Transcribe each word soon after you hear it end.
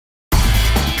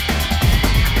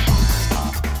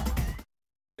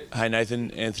Hey Nathan,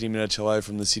 Anthony Minicello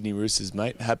from the Sydney Roosters,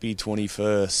 mate. Happy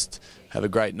 21st. Have a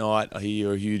great night. I hear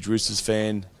you're a huge Roosters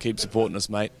fan. Keep supporting us,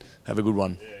 mate. Have a good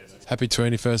one. Happy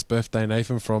 21st birthday,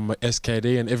 Nathan, from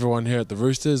SKD and everyone here at the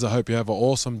Roosters. I hope you have an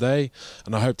awesome day,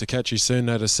 and I hope to catch you soon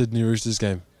at a Sydney Roosters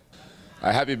game.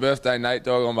 Happy birthday, Nate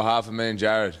Dog, on behalf of me and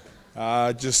Jared.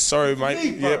 Just sorry,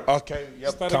 mate. Yep, okay.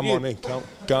 Yep, come on in.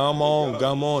 Come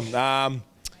on.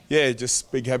 Yeah,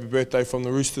 just big happy birthday from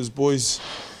the Roosters boys.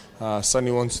 Sonny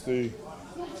wants to.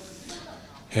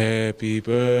 Happy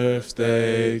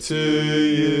birthday to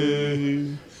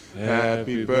you.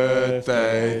 Happy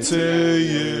birthday to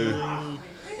you.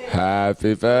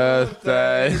 Happy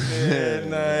birthday,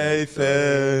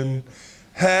 Nathan.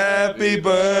 Happy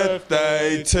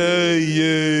birthday to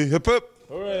you. Hip hip.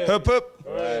 Hip hip.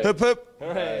 Hip hip.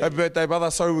 Happy birthday, brother.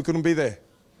 Sorry we couldn't be there.